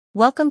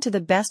Welcome to the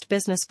Best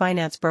Business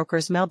Finance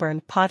Brokers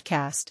Melbourne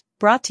podcast,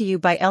 brought to you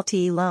by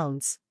LTE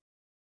Loans.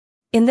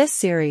 In this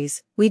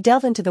series, we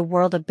delve into the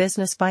world of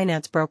business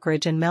finance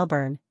brokerage in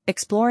Melbourne,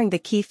 exploring the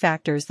key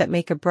factors that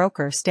make a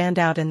broker stand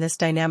out in this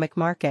dynamic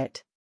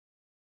market.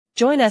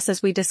 Join us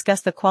as we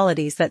discuss the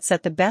qualities that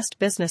set the best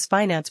business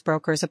finance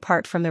brokers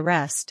apart from the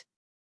rest.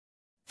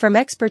 From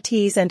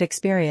expertise and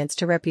experience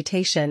to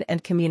reputation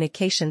and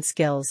communication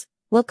skills,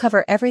 we'll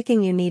cover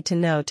everything you need to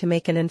know to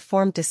make an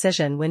informed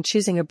decision when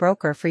choosing a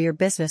broker for your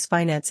business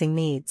financing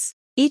needs.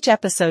 Each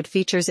episode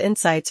features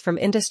insights from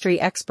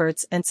industry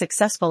experts and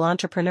successful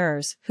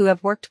entrepreneurs who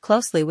have worked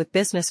closely with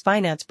business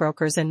finance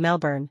brokers in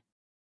Melbourne.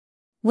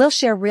 We'll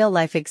share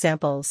real-life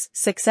examples,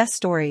 success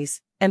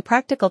stories, and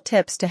practical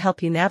tips to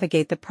help you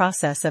navigate the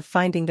process of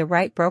finding the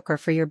right broker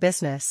for your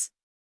business.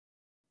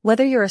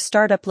 Whether you're a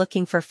startup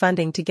looking for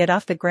funding to get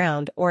off the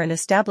ground or an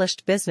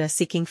established business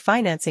seeking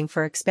financing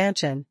for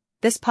expansion,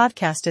 this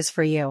podcast is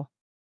for you.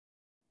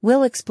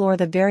 We'll explore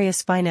the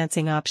various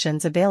financing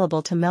options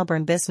available to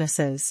Melbourne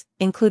businesses,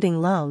 including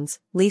loans,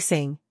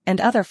 leasing, and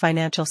other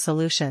financial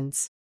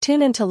solutions.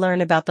 Tune in to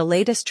learn about the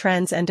latest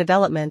trends and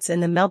developments in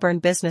the Melbourne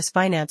business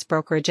finance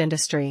brokerage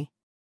industry.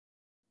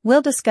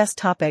 We'll discuss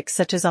topics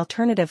such as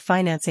alternative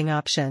financing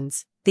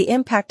options, the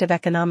impact of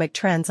economic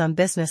trends on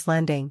business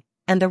lending,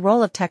 and the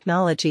role of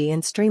technology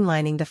in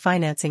streamlining the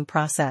financing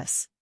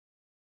process.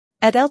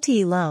 At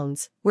LTE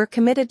Loans, we're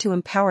committed to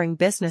empowering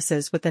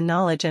businesses with the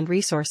knowledge and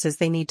resources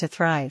they need to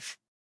thrive.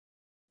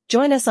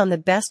 Join us on the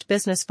Best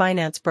Business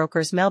Finance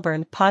Brokers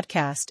Melbourne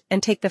podcast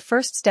and take the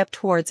first step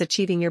towards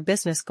achieving your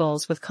business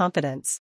goals with confidence.